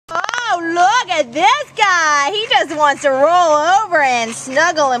look at this guy. He just wants to roll over and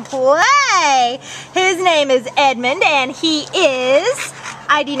snuggle and play. His name is Edmond, and he is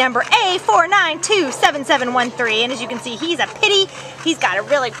ID number A4927713. And as you can see, he's a pitty. He's got a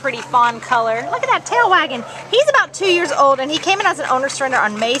really pretty fawn color. Look at that tail wagging. He's about 2 years old, and he came in as an owner surrender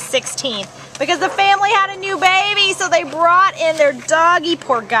on May 16th because the family had a new baby, so they brought in their doggy.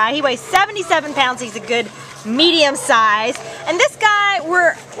 Poor guy. He weighs 77 pounds. He's a good medium size. And this guy,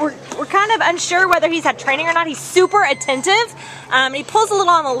 we're kind of unsure whether he's had training or not. He's super attentive. He pulls a little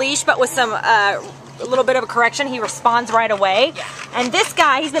on the leash, but with some a little bit of a correction, he responds right away. And this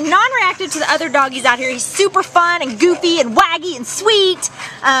guy, he's been non-reactive to the other doggies out here. He's super fun and goofy and waggy and sweet.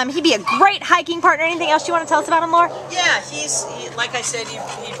 He'd be a great hiking partner. Anything else you want to tell us about him, Laura? Yeah, like I said,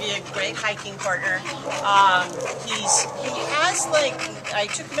 he'd be a great hiking partner. He has, like, I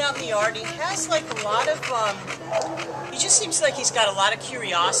took him out in the yard. He has like a lot of, he just seems like he's got a lot of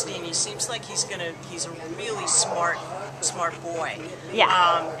curiosity, and he seems like he's a really smart boy.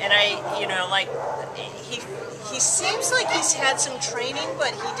 Yeah. And he seems like he's had some training,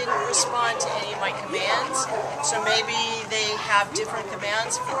 but he didn't respond to any of my commands. So maybe they have different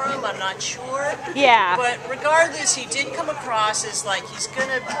commands for him. I'm not sure. Yeah. But regardless, he did come across as like he's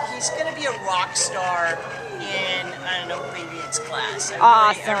gonna be a rock star in, I don't know, obedience class.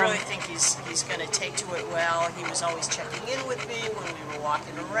 Awesome. I really think he's gonna take to it well. He was always checking in with me when we were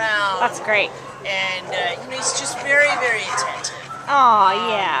walking around. That's great. And he's just very, very attentive. Oh,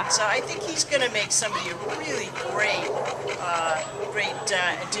 yeah. So I think he's going to make somebody a really great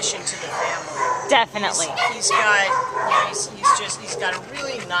addition to the family. Definitely. He's got, he's got a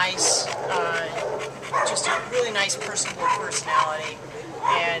really nice, just a really nice personable personality.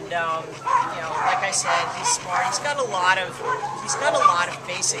 And like I said, he's smart. He's got a lot of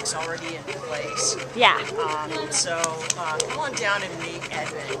basics already in place. Yeah. So come on down and meet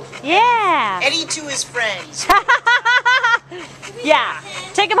Edmond. Yeah. Eddy to his friends. Yeah.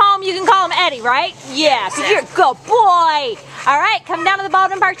 Take him home. You can call him Eddy, right? Yeah. Because you're a good boy. All right. Come down to the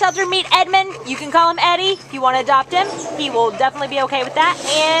Baldwin Park Shelter. Meet Edmond. You can call him Eddy if you want to adopt him. He will definitely be okay with that.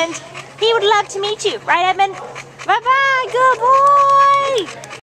 And he would love to meet you. Right, Edmond? Bye-bye. Good boy.